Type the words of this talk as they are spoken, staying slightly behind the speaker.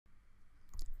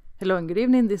Hello and good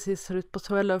evening, this is Ruth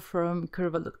Pozuelo from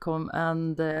Curbal.com,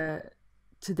 and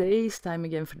today is time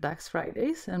again for DAX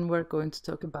Fridays, and we're going to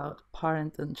talk about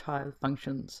parent and child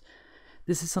functions.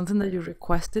 This is something that you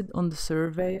requested on the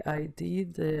survey I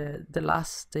did the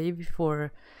last day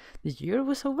before the year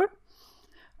was over,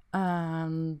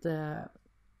 and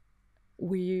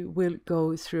we will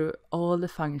go through all the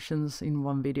functions in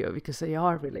one video because they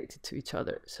are related to each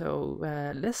other. So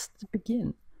let's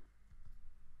begin.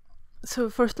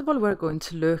 So first of all, we're going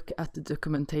to look at the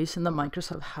documentation that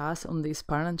Microsoft has on these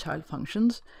parent and child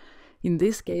functions. In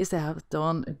this case, they have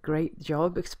done a great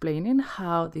job explaining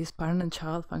how these parent and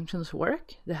child functions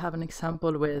work. They have an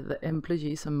example with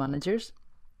employees and managers.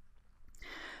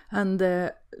 And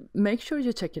make sure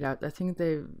you check it out. I think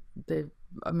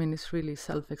I mean, it's really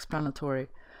self-explanatory.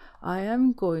 I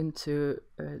am going to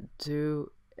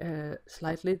do a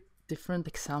slightly different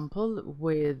example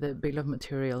with the bill of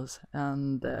materials,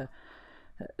 and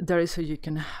there is so you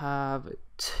can have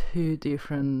two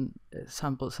different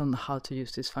samples on how to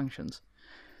use these functions.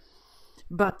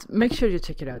 But make sure you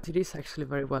check it out. It is actually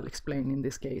very well explained in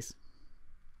this case.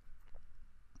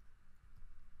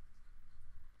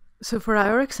 So for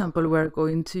our example, we're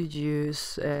going to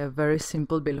use a very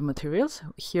simple bill of materials.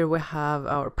 Here we have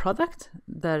our product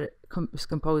that is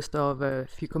composed of a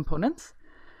few components.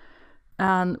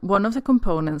 And one of the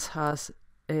components has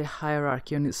a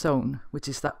hierarchy on its own, which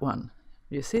is that one.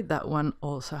 You see, that one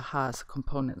also has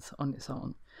components on its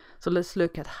own. So let's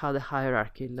look at how the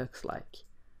hierarchy looks like.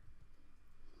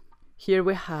 Here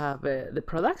we have the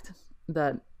product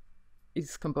that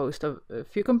is composed of a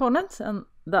few components, and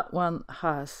that one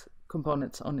has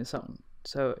components on its own.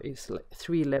 So it's like a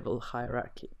three-level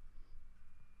hierarchy.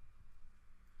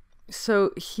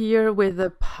 So here with the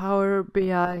Power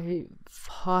BI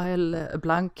file, a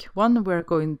blank one, we're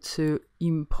going to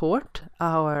import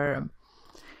our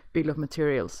bill of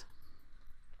materials.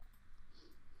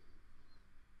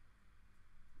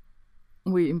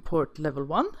 We import level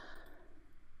 1.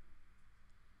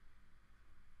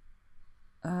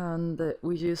 And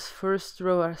we use first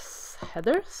row as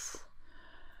headers.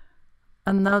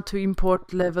 And now to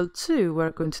import level 2,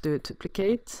 we're going to do a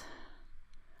duplicate.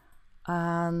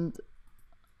 And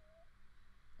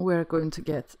we're going to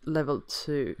get level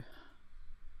 2.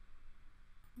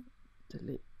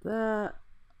 Delete that.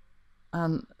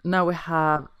 And now we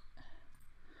have,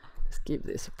 let's give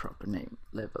this a proper name,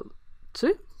 level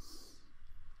 2.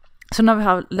 So now we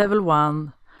have level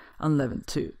 1 and level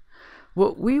 2.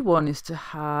 What we want is to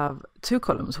have two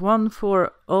columns, one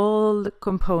for all the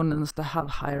components that have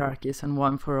hierarchies and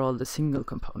one for all the single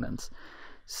components.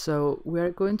 So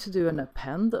we're going to do an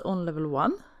append on level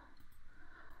 1,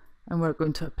 and we're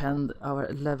going to append our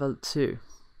level 2.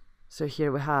 So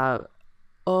here we have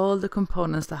all the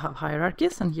components that have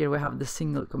hierarchies, and here we have the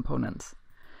single components.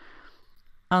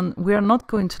 And we are not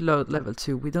going to load level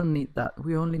 2, we don't need that,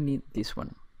 we only need this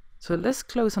one. So let's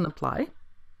close and apply,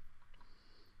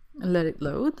 and let it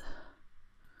load.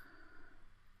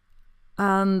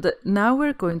 And now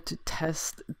we're going to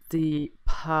test the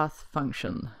path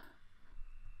function.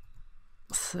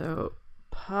 So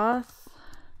path,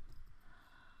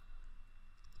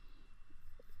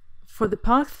 for the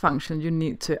path function you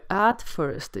need to add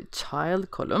first the child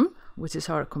column, which is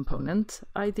our component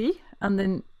ID, and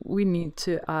then we need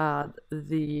to add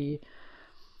the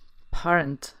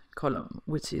parent column,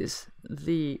 which is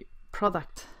the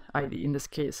product ID. In this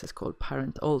case it's called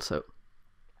parent also.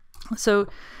 So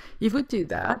if we do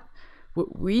that,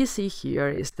 what we see here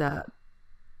is that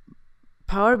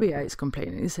Power BI is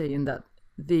complaining, saying that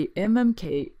the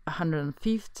MMK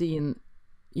 115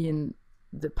 in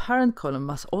the parent column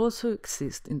must also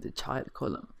exist in the child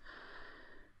column.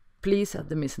 Please add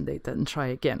the missing data and try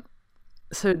again.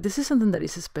 So this is something that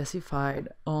is specified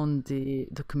on the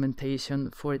documentation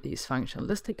for this function.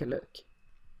 Let's take a look.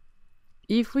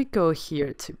 If we go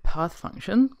here to path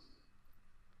function,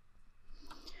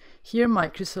 here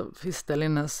Microsoft is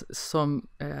telling us some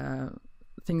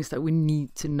things that we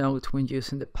need to note when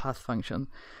using the path function.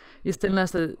 It's telling us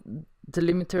that the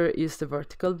delimiter is the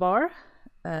vertical bar,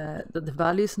 that the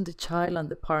values in the child and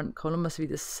the parent column must be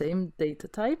the same data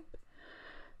type.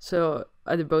 So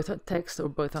either both are text or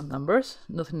both are numbers,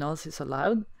 nothing else is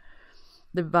allowed.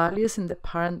 The values in the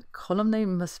parent column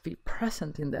name must be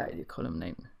present in the ID column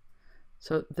name.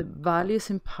 So the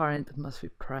values in parent must be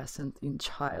present in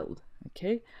child,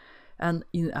 okay? And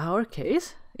in our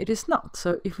case, it is not.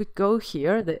 So if we go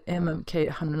here, the MMK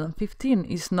 115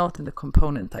 is not in the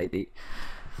component ID.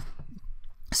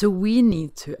 So we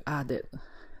need to add it.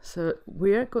 So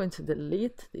we are going to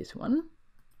delete this one.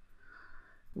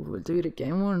 We will do it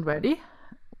again when we're ready.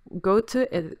 Go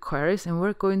to Edit Queries, and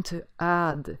we're going to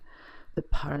add the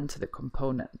parent to the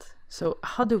component. So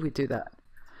how do we do that?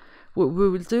 What we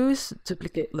will do is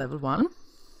duplicate level 1,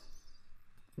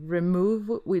 remove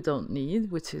what we don't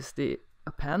need, which is the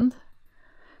append,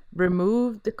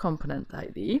 remove the component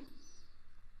ID.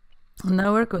 And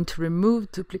now we're going to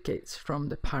remove duplicates from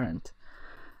the parent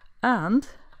and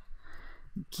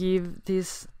give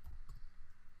this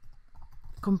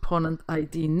component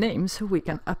ID name so we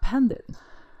can append it,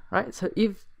 right? So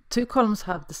if two columns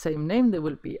have the same name, they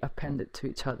will be appended to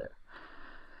each other.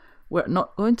 We're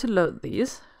not going to load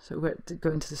these, so we're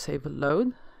going to disable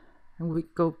load, and we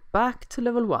go back to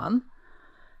level 1,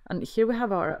 and here we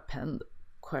have our append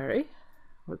query.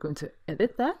 We're going to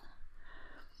edit that,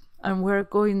 and we're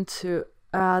going to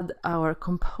add our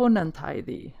component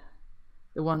ID,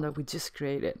 the one that we just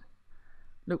created.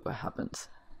 Look what happens.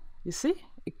 You see?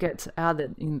 It gets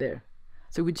added in there.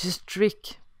 So we just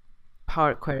trick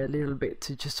Power Query a little bit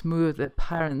to just move the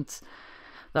parents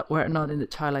that were not in the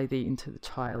child ID into the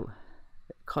child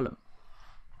column.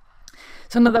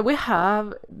 So now that we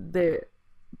have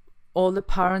all the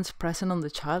parents present on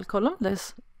the child column,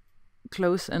 let's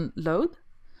close and load.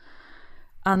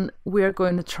 And we are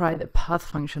going to try the path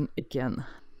function again.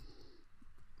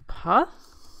 Path.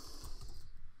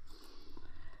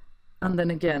 And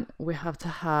then again, we have to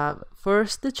have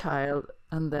first the child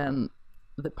and then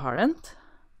the parent.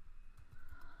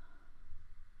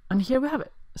 And here we have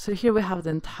it. So here we have the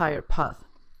entire path.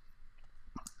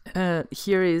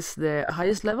 Here is the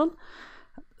highest level,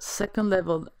 second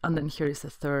level, and then here is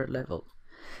the third level.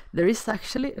 There is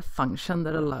actually a function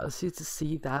that allows you to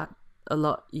see that a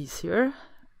lot easier.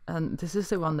 And this is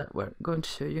the one that we're going to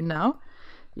show you now.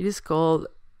 It is called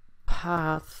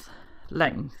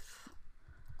PATHLENGTH.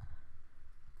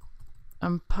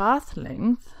 And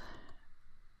PATHLENGTH,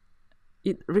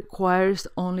 it requires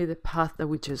only the path that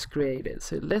we just created.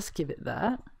 So let's give it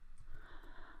that.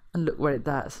 And look what it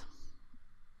does.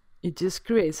 It just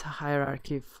creates a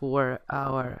hierarchy for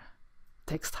our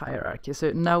text hierarchy.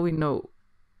 So now we know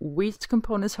which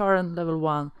components are on level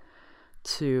 1,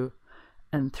 2,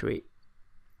 and 3.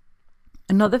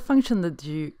 Another function that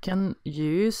you can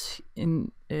use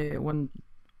in when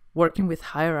working with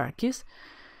hierarchies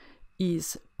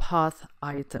is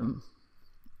PATHITEM.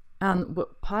 And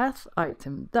what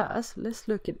PATHITEM does, let's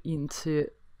look into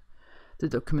the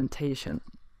documentation.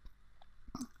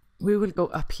 We will go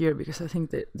up here because I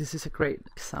think that this is a great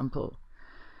example.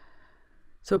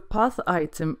 So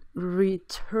PATHITEM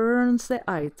returns the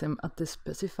item at the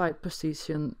specified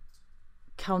position,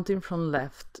 counting from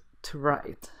left to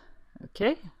right.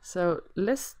 Okay, so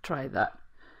let's try that.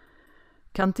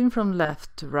 Counting from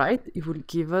left to right, it will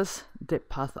give us the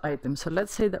PATHITEM. So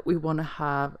let's say that we want to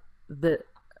have the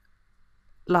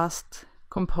last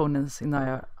components in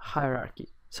our hierarchy.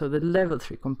 So the level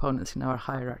 3 components in our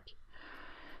hierarchy.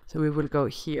 So we will go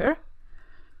here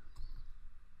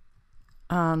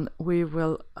and we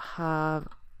will have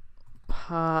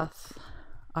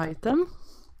PATHITEM.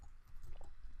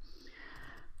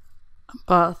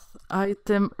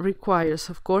 PATHITEM requires,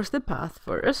 of course, the path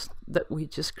first that we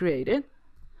just created,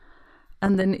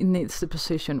 and then it needs the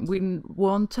position. We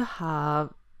want to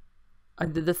have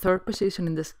the third position.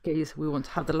 In this case, we want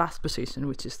to have the last position,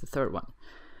 which is the third one.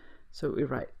 So we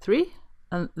write 3,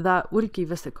 and that will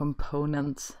give us the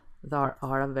components that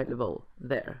are available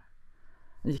there.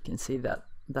 And you can see that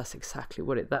that's exactly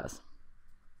what it does.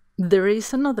 There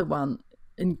is another one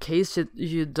in case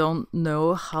you don't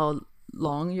know how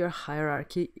long your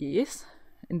hierarchy is.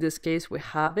 In this case, we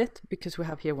have it because we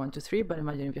have here 1, 2, 3, but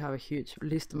imagine if you have a huge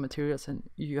list of materials and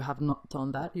you have not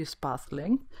done that, use path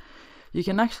length. You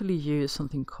can actually use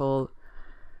something called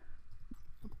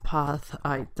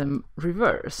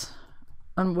PATHITEMREVERSE.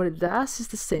 And what it does is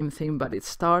the same thing, but it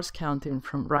starts counting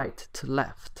from right to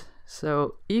left.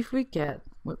 So if we get,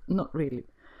 well, not really,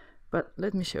 but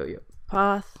let me show you.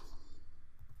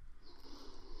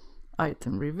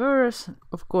 PATHITEMREVERSE,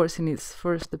 of course, it needs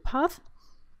first the path.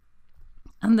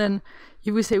 And then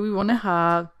if we say we want to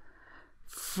have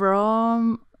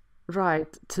from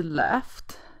right to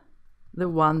left, the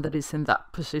one that is in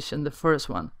that position, the first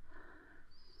one.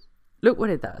 Look what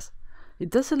it does. It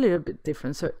does a little bit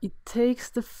different. So it takes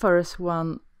the first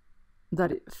one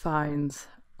that it finds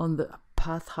on the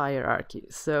path hierarchy.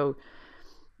 So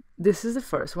this is the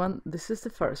first one, this is the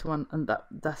first one, and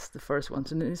that's the first one.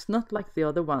 So it's not like the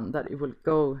other one that it will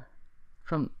go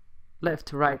from left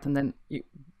to right and then you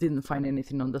didn't find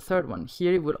anything on the third one.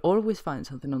 Here it will always find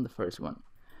something on the first one.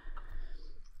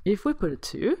 If we put a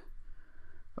 2,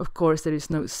 of course there is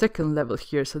no second level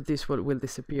here, so this one will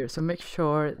disappear. So make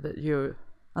sure that you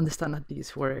understand how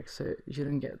these work so you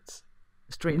don't get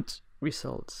strange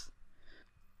results.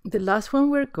 The last one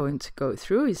we're going to go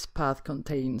through is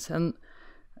PATHCONTAINS, and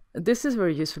this is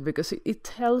very useful because it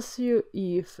tells you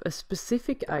if a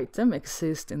specific item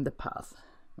exists in the path.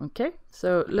 Okay,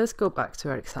 so let's go back to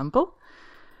our example.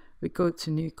 We go to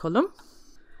new column,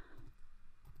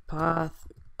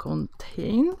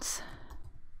 PATHCONTAINS,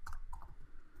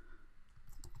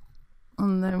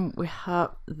 and then we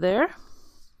have there,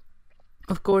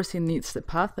 of course, it needs the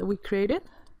path that we created.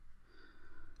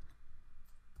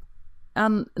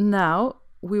 And now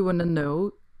we want to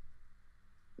know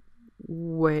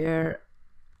where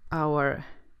our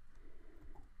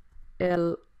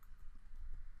LPAC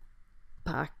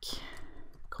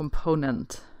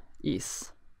component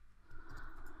is.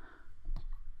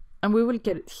 And we will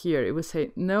get it here. It will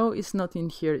say, no, it's not in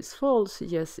here, it's false.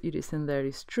 Yes, it is in there,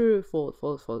 it's true, false,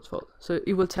 false, false, false. So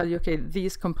it will tell you, okay,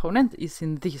 this component is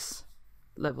in this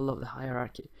level of the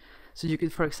hierarchy. So you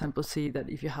could, for example, see that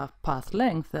if you have path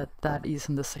length, that is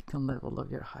in the second level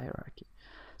of your hierarchy.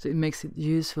 So it makes it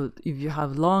useful if you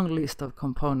have long list of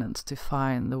components to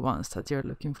find the ones that you're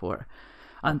looking for,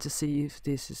 and to see if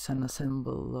this is an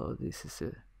assemble or this is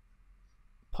a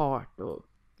part, or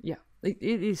yeah, it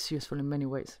is useful in many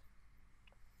ways.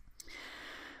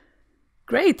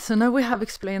 Great, so now we have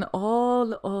explained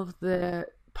all of the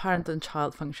parent and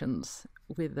child functions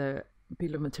with the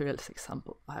bill of materials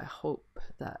example. I hope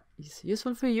that is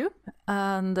useful for you,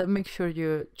 and make sure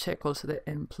you check also the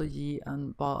employee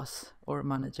and boss or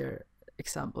manager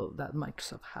example that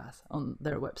Microsoft has on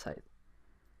their website.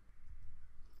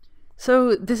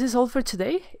 So this is all for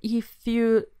today. If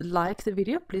you like the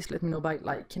video, please let me know by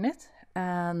liking it,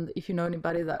 and if you know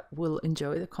anybody that will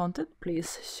enjoy the content,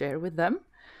 please share with them.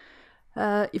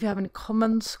 If you have any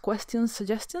comments, questions,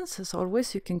 suggestions, as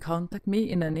always, you can contact me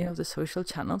in any of the social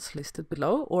channels listed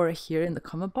below or here in the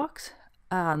comment box.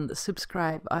 And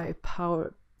subscribe. I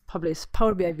publish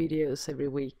Power BI videos every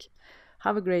week.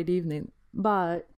 Have a great evening. Bye.